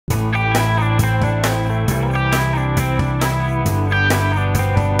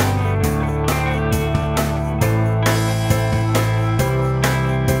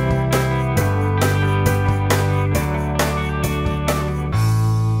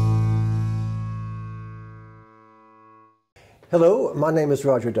Hello, my name is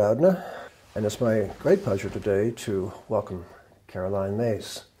Roger Doudna, and it's my great pleasure today to welcome Caroline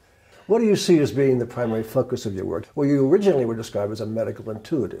Myss. What do you see as being the primary focus of your work? Well, you originally were described as a medical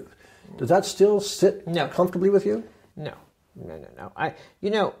intuitive. Does that still sit comfortably with you? No.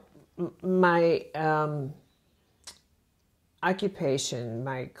 My occupation,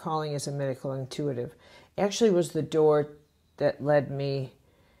 my calling as a medical intuitive, actually was the door that led me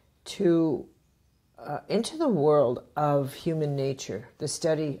to into the world of human nature, the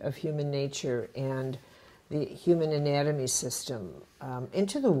study of human nature and the human anatomy system,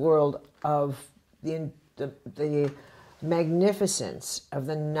 into the world of the magnificence of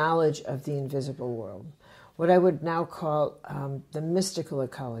the knowledge of the invisible world, what I would now call the mystical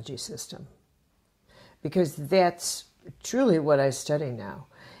ecology system, because that's truly what I study now.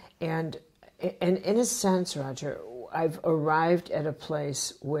 And in a sense, Roger, I've arrived at a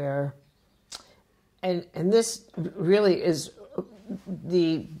place where, and this really is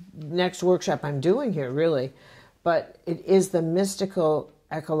the next workshop I'm doing here, really, but it is the mystical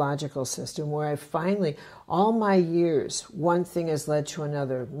ecological system where I finally, all my years, one thing has led to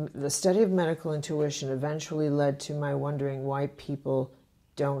another. The study of medical intuition eventually led to my wondering why people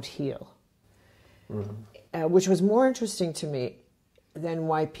don't heal, which was more interesting to me than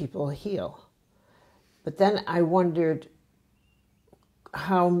why people heal. But then I wondered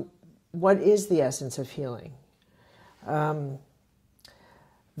what is the essence of healing?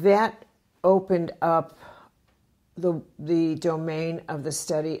 That opened up the domain of the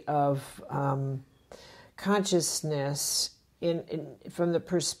study of consciousness from the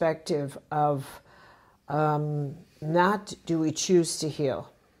perspective of not do we choose to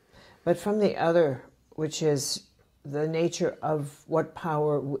heal, but from the other, which is the nature of what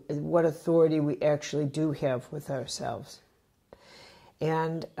power, what authority we actually do have with ourselves.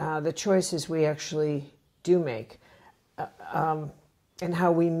 And the choices we actually do make, and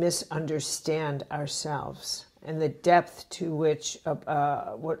how we misunderstand ourselves, and the depth to which,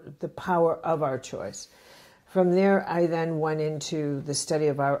 what the power of our choice. From there, I then went into the study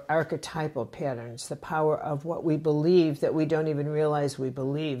of our archetypal patterns, the power of what we believe that we don't even realize we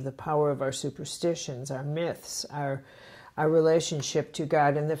believe, the power of our superstitions, our myths, our relationship to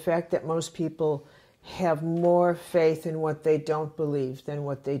God, and the fact that most people have more faith in what they don't believe than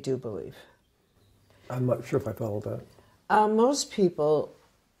what they do believe. I'm not sure if I follow that. Most people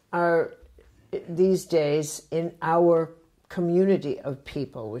are, these days, in our community of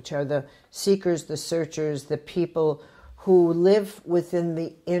people, which are the seekers, the searchers, the people who live within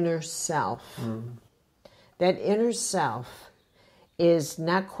the inner self. That inner self is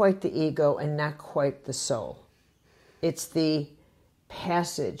not quite the ego and not quite the soul. It's the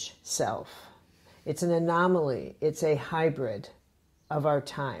passage self. It's an anomaly. It's a hybrid of our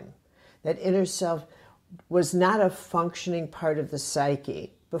time. That inner self was not a functioning part of the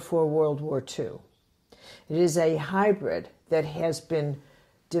psyche before World War II. It is a hybrid that has been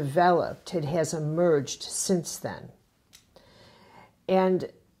developed. It has emerged since then.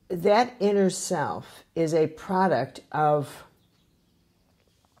 And that inner self is a product of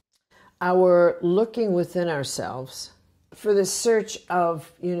our looking within ourselves for the search of,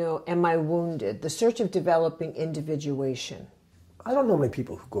 am I wounded? The search of developing individuation. I don't know many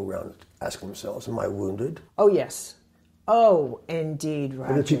people who go around asking themselves, am I wounded? Oh, yes. Oh, indeed,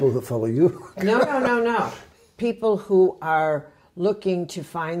 Roger. Are the people who follow you? No. People who are looking to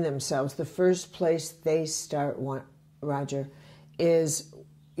find themselves, the first place they start, Roger, is,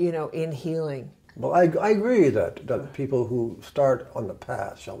 in healing. Well, I agree that people who start on the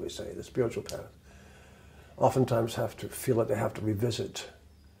path, shall we say, the spiritual path, oftentimes have to feel that they have to revisit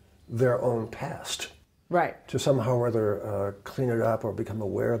their own past. Right. To somehow or other clean it up or become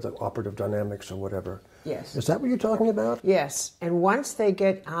aware of the operative dynamics or whatever. Yes. Is that what you're talking about? Yes. And once they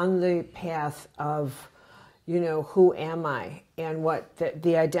get on the path of, who am I? And what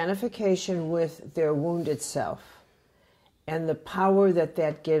the identification with their wounded self and the power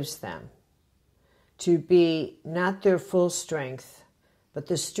that gives them to be not their full strength, but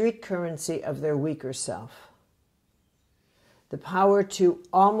the street currency of their weaker self. The power to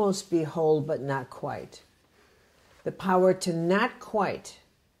almost be whole, but not quite. The power to not quite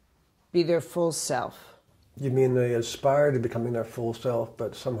be their full self. You mean they aspire to becoming their full self,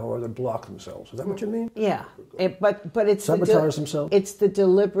 but somehow or other block themselves? Is that what you mean? Yeah, but it's sabotage themselves. It's the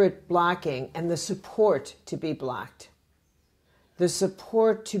deliberate blocking and the support to be blocked. The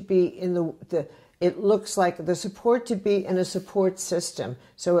support to be in it looks like the support to be in a support system.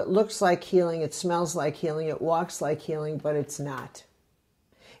 So it looks like healing, it smells like healing, it walks like healing, but it's not.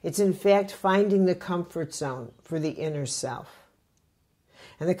 It's in fact finding the comfort zone for the inner self.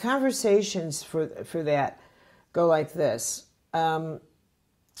 And the conversations for that go like this. my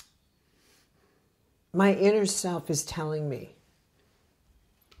inner self is telling me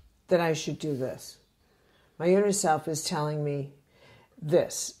that I should do this. My inner self is telling me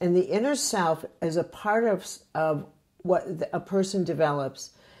this. And the inner self is a part of what a person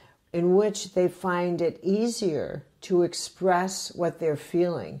develops in which they find it easier to express what they're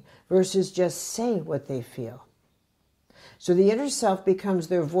feeling versus just say what they feel. So the inner self becomes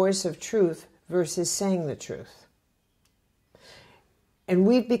their voice of truth versus saying the truth. And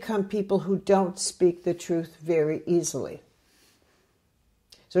we've become people who don't speak the truth very easily.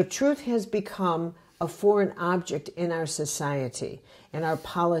 So truth has become a foreign object in our society, in our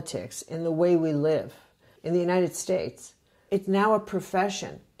politics, in the way we live. In the United States, it's now a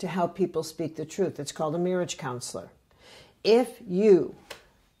profession to help people speak the truth. It's called a marriage counselor. If you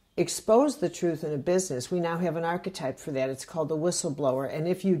expose the truth in a business, we now have an archetype for that. It's called the whistleblower. And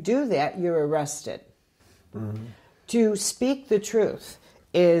if you do that, you're arrested. Mm-hmm. To speak the truth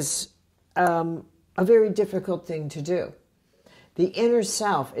is a very difficult thing to do. The inner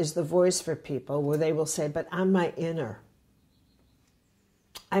self is the voice for people where they will say, but I'm my inner.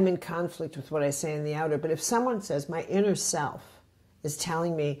 I'm in conflict with what I say in the outer. But if someone says my inner self is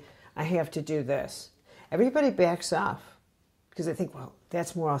telling me I have to do this, everybody backs off because they think, well,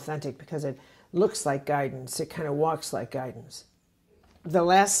 that's more authentic because it looks like guidance. It kind of walks like guidance. The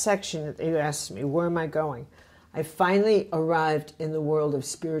last section that you asked me, where am I going? I finally arrived in the world of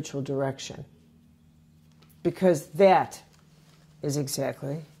spiritual direction because that is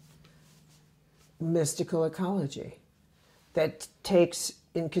exactly mystical ecology that takes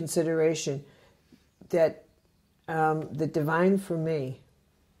in consideration that the divine for me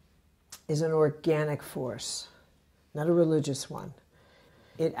is an organic force, not a religious one.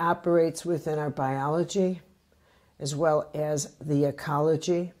 It operates within our biology as well as the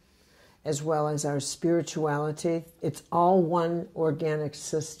ecology, as well as our spirituality. It's all one organic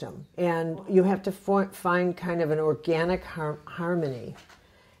system. And you have to find kind of an organic harmony.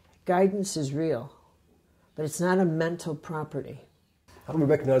 Guidance is real, but it's not a mental property. How do we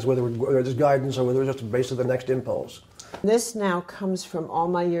recognize whether it's guidance or whether it's just based on the next impulse? This now comes from all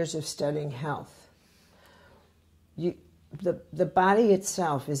my years of studying health. The body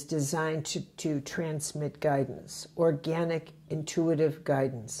itself is designed to transmit guidance, organic, intuitive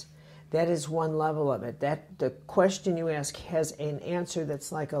guidance. That is one level of it. That the question you ask has an answer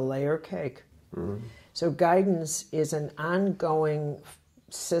that's like a layer cake. Mm-hmm. So guidance is an ongoing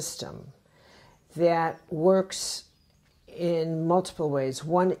system that works in multiple ways.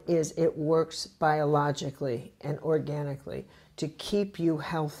 One is it works biologically and organically to keep you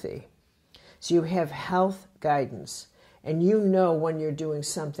healthy. So you have health guidance, and you know when you're doing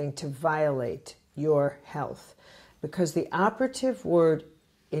something to violate your health. Because the operative word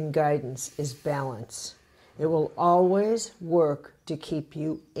in guidance is balance. It will always work to keep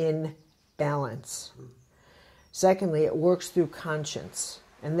you in balance. Secondly, it works through conscience.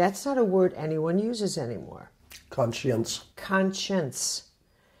 And that's not a word anyone uses anymore. Conscience. Conscience.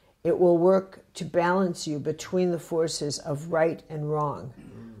 It will work to balance you between the forces of right and wrong,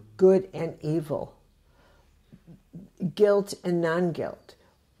 good and evil, guilt and non-guilt.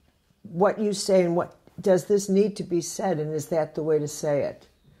 What you say and what does this need to be said, and is that the way to say it?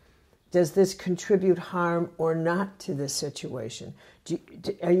 Does this contribute harm or not to this situation?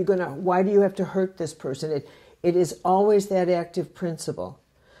 Why do you have to hurt this person? It is always that active principle.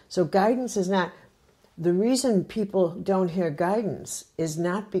 So guidance is not, the reason people don't hear guidance is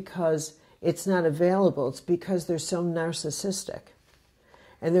not because it's not available, it's because they're so narcissistic.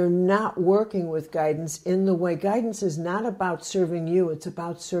 And they're not working with guidance in the way, guidance is not about serving you, it's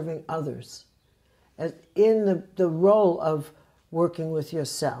about serving others. In the role of working with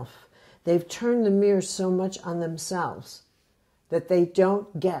yourself. They've turned the mirror so much on themselves that they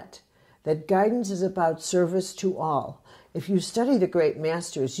don't get that guidance is about service to all. If you study the great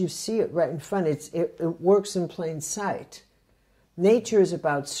masters, you see it right in front. It works in plain sight. Nature is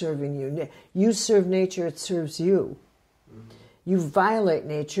about serving you. You serve nature, it serves you. You violate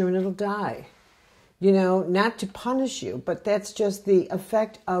nature and it'll die. You know, not to punish you, but that's just the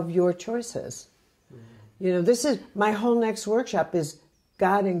effect of your choices. You know, this is, my whole next workshop is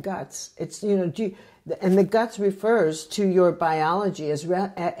God and guts. It's, you know, and the guts refers to your biology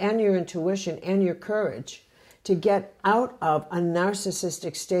and your intuition and your courage to get out of a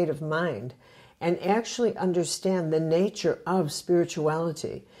narcissistic state of mind and actually understand the nature of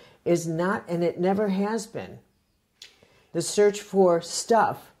spirituality is not, and it never has been, the search for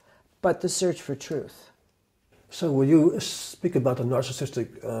stuff, but the search for truth. So will you speak about the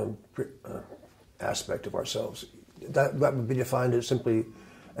narcissistic aspect of ourselves? That would be defined as simply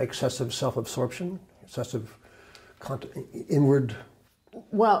excessive self-absorption, excessive inward?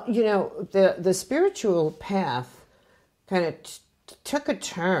 Well, you know, the spiritual path kind of took a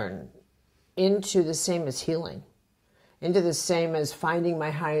turn into the same as healing, into the same as finding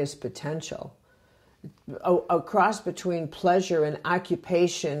my highest potential, a cross between pleasure and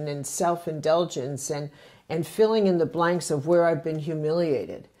occupation and self-indulgence and filling in the blanks of where I've been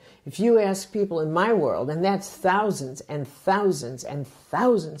humiliated. If you ask people in my world, and that's thousands and thousands and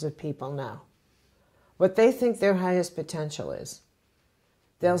thousands of people now, what they think their highest potential is,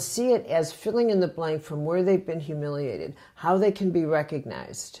 they'll see it as filling in the blank from where they've been humiliated, how they can be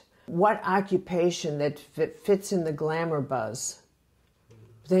recognized, what occupation that fits in the glamour buzz.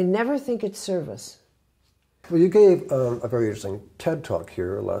 They never think it's service. Well, you gave a very interesting TED Talk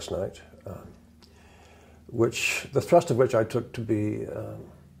here last night, which the thrust of which I took to be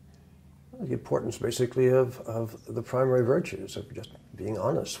the importance, basically, of the primary virtues of just being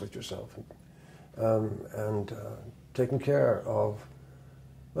honest with yourself and taking care of,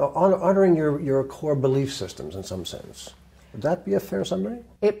 well, honoring your core belief systems in some sense. Would that be a fair summary?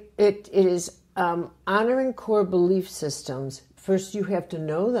 It is honoring core belief systems. First, you have to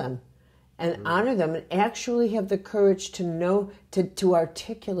know them and honor them and actually have the courage to know, to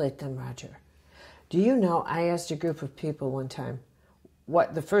articulate them, Roger. Do you know, I asked a group of people one time,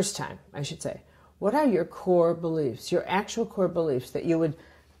 the first time, I should say, what are your core beliefs, your actual core beliefs that you would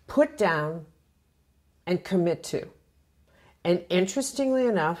put down and commit to? And interestingly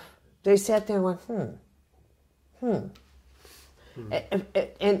enough, they sat there and went, And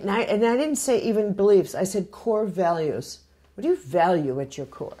I didn't say even beliefs, I said core values. What do you value at your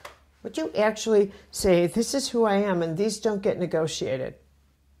core? What do you actually say, this is who I am and these don't get negotiated?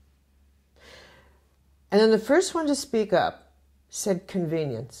 And then the first one to speak up said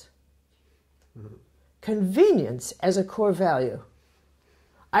convenience. Mm-hmm. Convenience as a core value.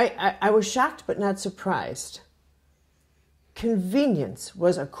 I was shocked but not surprised. Convenience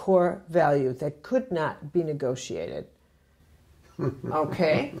was a core value that could not be negotiated.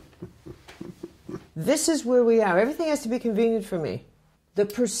 Okay? This is where we are. Everything has to be convenient for me. The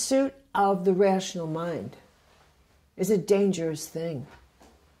pursuit of the rational mind is a dangerous thing.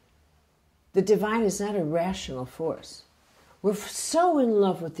 The divine is not a rational force. We're so in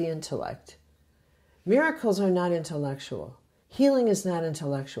love with the intellect. Miracles are not intellectual. Healing is not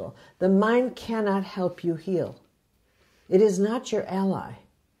intellectual. The mind cannot help you heal. It is not your ally.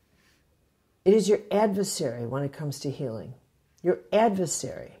 It is your adversary when it comes to healing. Your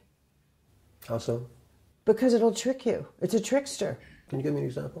adversary. How so? Because it'll trick you. It's a trickster. Can you give me an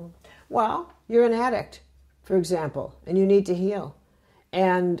example? Well, you're an addict, for example, and you need to heal.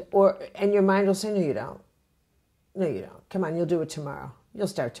 And your mind will say, no, you don't. No, you don't. Come on, you'll do it tomorrow. You'll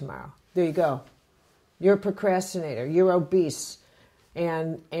start tomorrow. There you go. You're a procrastinator. You're obese.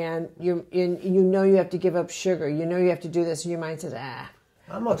 And you know you have to give up sugar. You know you have to do this. And your mind says,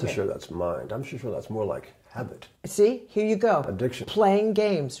 I'm not so sure that's mind. I'm sure that's more like habit. See, here you go. Addiction. Playing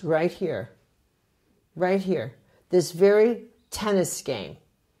games right here. Right here. This very tennis game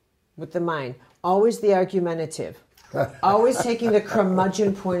with the mind. Always the argumentative. Always taking the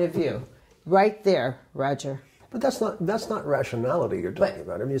curmudgeon point of view. Right there, Roger. But that's not rationality you're talking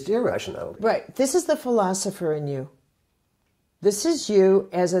about. I mean, it's irrationality. Right. This is the philosopher in you. This is you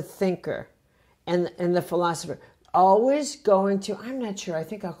as a thinker and the philosopher. Always going to, I'm not sure, I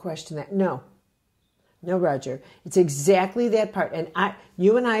think I'll question that. No, Roger. It's exactly that part. And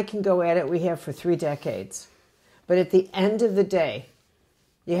you and I can go at it, we have for 3 decades. But at the end of the day,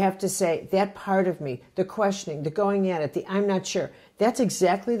 you have to say, that part of me, the questioning, the going at it, the I'm not sure, that's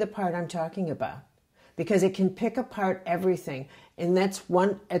exactly the part I'm talking about. Because it can pick apart everything. And that's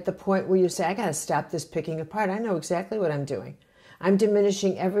one at the point where you say, I got to stop this picking apart. I know exactly what I'm doing. I'm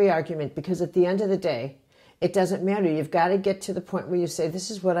diminishing every argument because at the end of the day, it doesn't matter. You've got to get to the point where you say, this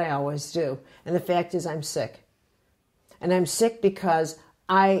is what I always do. And the fact is I'm sick. And I'm sick because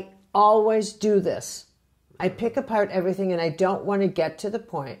I always do this. I pick apart everything and I don't want to get to the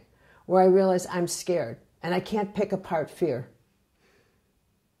point where I realize I'm scared and I can't pick apart fear.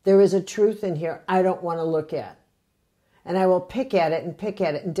 There is a truth in here I don't want to look at. And I will pick at it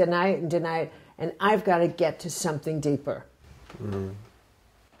and deny it, and I've got to get to something deeper.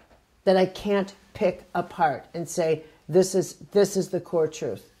 That I can't pick apart and say, this is the core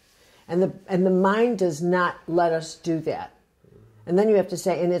truth. And the mind does not let us do that. And then you have to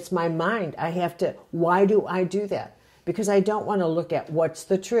say, and it's my mind. Why do I do that? Because I don't want to look at what's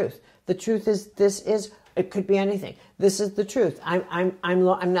the truth. The truth is, it could be anything. This is the truth. I'm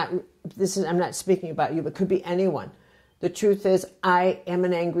not speaking about you, but it could be anyone. The truth is, I am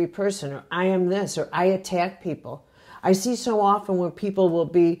an angry person, or I am this, or I attack people. I see so often where people will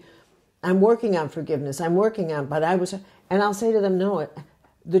be I'm working on forgiveness. I'm working on, but I was, and I'll say to them, no,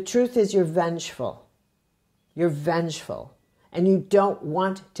 the truth is you're vengeful. You're vengeful. And you don't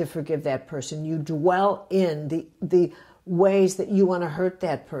want to forgive that person. You dwell in the ways that you want to hurt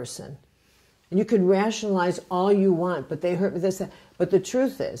that person. And you can rationalize all you want, but they hurt me this, that. But the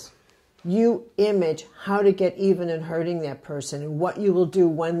truth is, you image how to get even in hurting that person and what you will do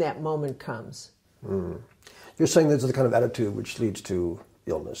when that moment comes. Mm. You're saying this is the kind of attitude which leads to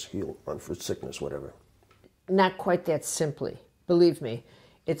illness, for sickness, whatever. Not quite that simply. Believe me,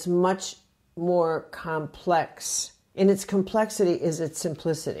 it's much more complex. In its complexity is its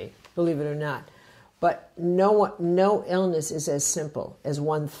simplicity, believe it or not. But no illness is as simple as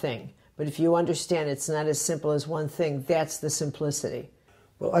one thing. But if you understand it's not as simple as one thing, that's the simplicity.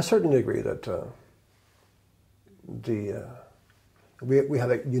 Well, I certainly agree that we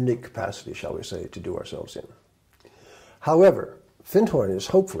have a unique capacity, shall we say, to do ourselves in. However, Findhorn is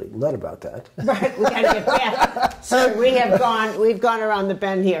hopefully not about that. Right, we got to get back. So we've gone around the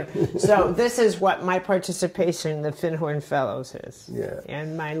bend here. So this is what my participation in the Findhorn Fellows is. Yeah.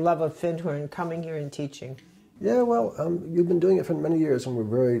 And my love of Findhorn, coming here and teaching. Yeah, well, you've been doing it for many years, and we're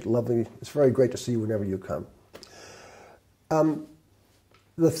very lovely. It's very great to see you whenever you come.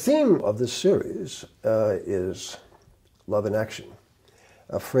 The theme of this series is love in action,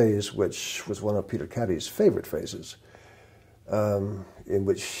 a phrase which was one of Peter Caddy's favorite phrases, in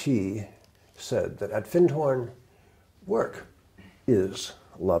which he said that at Findhorn, work is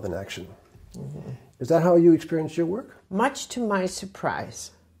love in action. Mm-hmm. Is that how you experience your work? Much to my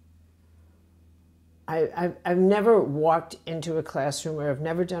surprise. I've never walked into a classroom or I've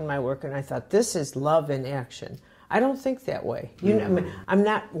never done my work and I thought, this is love in action. I don't think that way. You know, I mean, I'm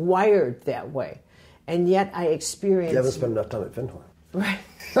not wired that way. And yet I experience... You haven't spent enough time at Findhorn. Right.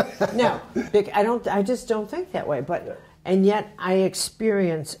 No, I just don't think that way. But, and yet I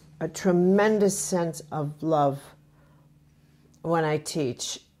experience a tremendous sense of love when I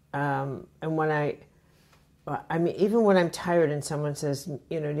teach. And when I mean, even when I'm tired and someone says,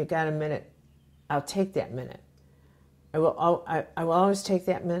 you know, you got a minute, I'll take that minute. I will always take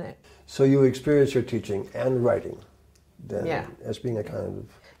that minute. So you experience your teaching and writing then as being a kind of...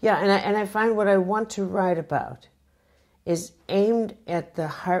 Yeah, and I find what I want to write about is aimed at the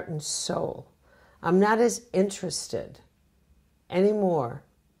heart and soul. I'm not as interested anymore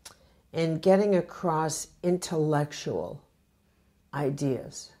in getting across intellectual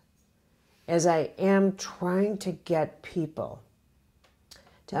ideas as I am trying to get people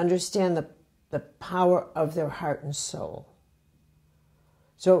to understand the power of their heart and soul.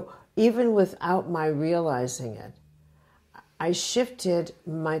 So even without my realizing it, I shifted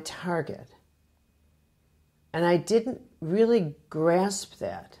my target. And I didn't really grasp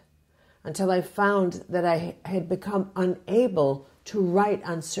that until I found that I had become unable to write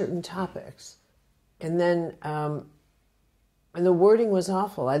on certain topics. And then, and the wording was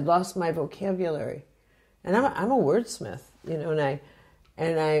awful. I'd lost my vocabulary. And I'm a wordsmith, you know,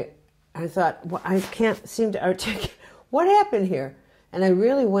 and I thought, well, I can't seem to articulate what happened here. And I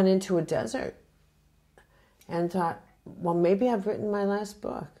really went into a desert and thought, well, maybe I've written my last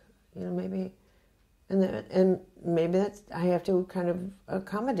book, you know, maybe, and maybe that's, I have to kind of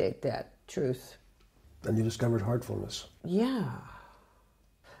accommodate that truth. And you discovered heartfulness. Yeah.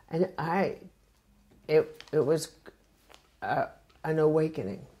 And it was an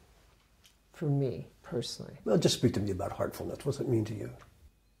awakening for me personally. Well, just speak to me about heartfulness. What does it mean to you?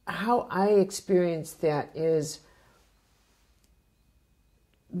 How I experience that is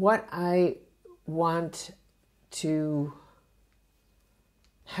what I want to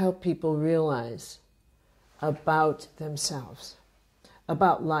help people realize about themselves,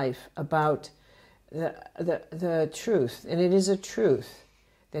 about life, about the truth. And it is a truth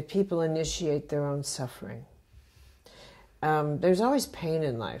that people initiate their own suffering. There's always pain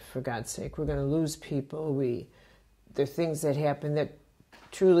in life, for God's sake. We're going to lose people. There are things that happen that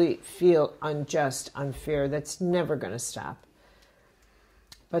truly feel unjust, unfair. That's never going to stop.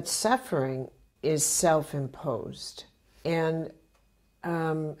 But suffering is self-imposed. And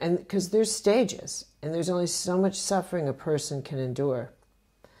because there's stages, and there's only so much suffering a person can endure.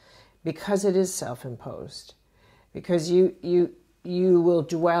 Because it is self-imposed. Because you will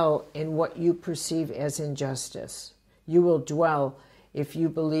dwell in what you perceive as injustice. You will dwell if you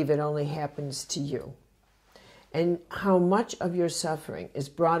believe it only happens to you. And how much of your suffering is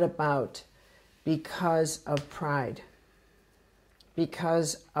brought about because of pride,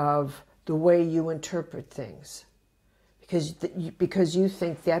 because of the way you interpret things, because you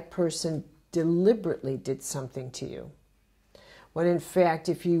think that person deliberately did something to you. When in fact,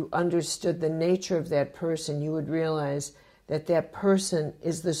 if you understood the nature of that person, you would realize that that person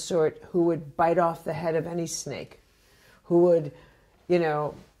is the sort who would bite off the head of any snake, who would,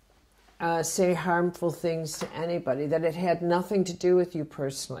 say harmful things to anybody, that it had nothing to do with you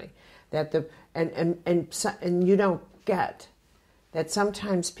personally, that and you don't get that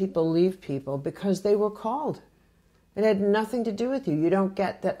sometimes people leave people because they were called. It had nothing to do with you. You don't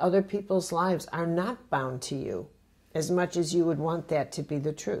get that other people's lives are not bound to you as much as you would want that to be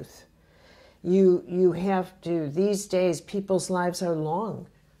the truth. You have to, these days, people's lives are long.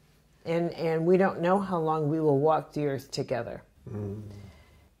 And we don't know how long we will walk the earth together. Mm.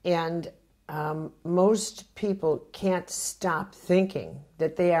 And most people can't stop thinking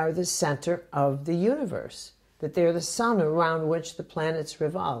that they are the center of the universe, that they're the sun around which the planets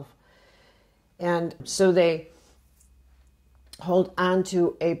revolve. And so they hold on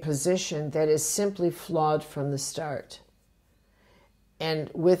to a position that is simply flawed from the start.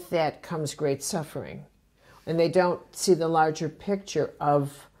 And with that comes great suffering. And they don't see the larger picture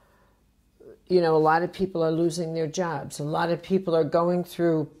of, a lot of people are losing their jobs. A lot of people are going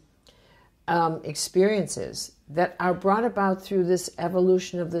through experiences that are brought about through this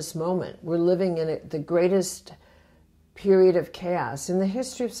evolution of this moment. We're living in the greatest period of chaos in the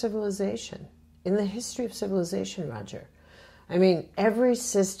history of civilization. In the history of civilization, Roger. I mean, every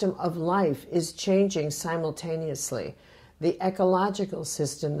system of life is changing simultaneously. The ecological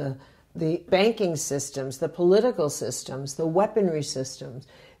system, the banking systems, the political systems, the weaponry systems,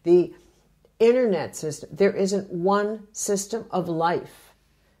 the internet system. There isn't one system of life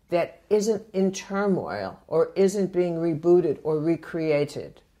that isn't in turmoil or isn't being rebooted or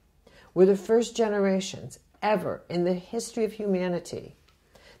recreated. We're the first generations ever in the history of humanity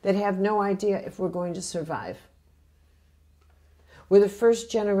that have no idea if we're going to survive. We're the first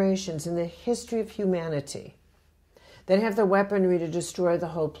generations in the history of humanity that have the weaponry to destroy the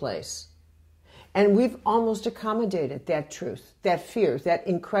whole place. And we've almost accommodated that truth, that fear, that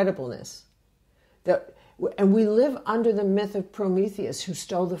incredibleness. And we live under the myth of Prometheus, who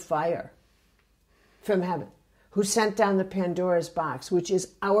stole the fire from heaven, who sent down the Pandora's box, which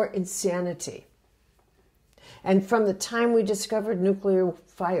is our insanity. And from the time we discovered nuclear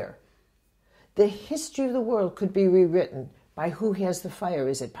fire, the history of the world could be rewritten by who has the fire.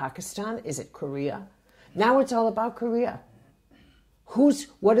 Is it Pakistan? Is it Korea? Now it's all about Korea.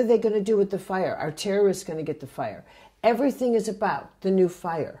 What are they going to do with the fire? Are terrorists going to get the fire? Everything is about the new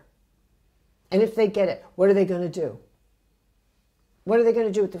fire. And if they get it, what are they going to do? What are they going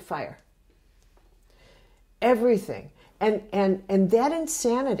to do with the fire? Everything. And that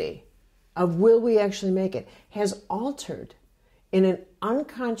insanity of will we actually make it has altered in an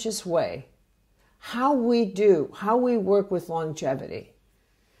unconscious way how we work with longevity,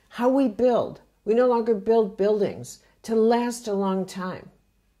 how we build. We no longer build buildings to last a long time.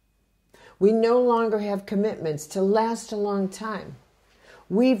 We no longer have commitments to last a long time.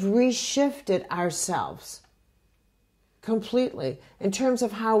 We've reshifted ourselves completely in terms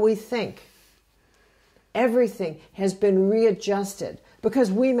of how we think. Everything has been readjusted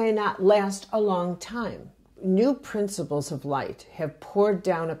because we may not last a long time. New principles of light have poured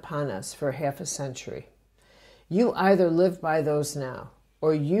down upon us for half a century. You either live by those now,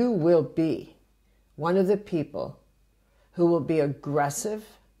 or you will be one of the people who will be aggressive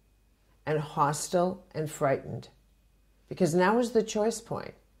and hostile and frightened. Because now is the choice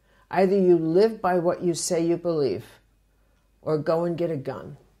point. Either you live by what you say you believe, or go and get a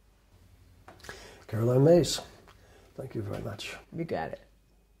gun. Caroline Myss, thank you very much. You got it.